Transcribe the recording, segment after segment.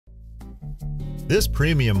This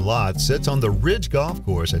premium lot sits on the Ridge Golf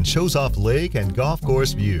Course and shows off lake and golf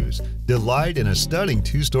course views. Delight in a stunning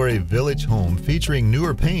two-story village home featuring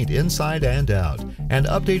newer paint inside and out, an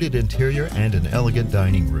updated interior and an elegant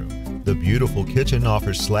dining room. The beautiful kitchen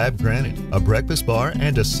offers slab granite, a breakfast bar,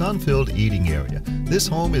 and a sun-filled eating area. This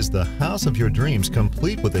home is the house of your dreams,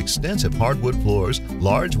 complete with extensive hardwood floors,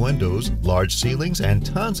 large windows, large ceilings, and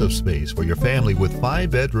tons of space for your family with 5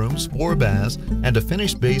 bedrooms, 4 baths, and a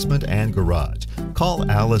finished basement and garage. Call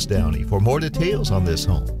Alice Downey for more details on this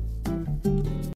home.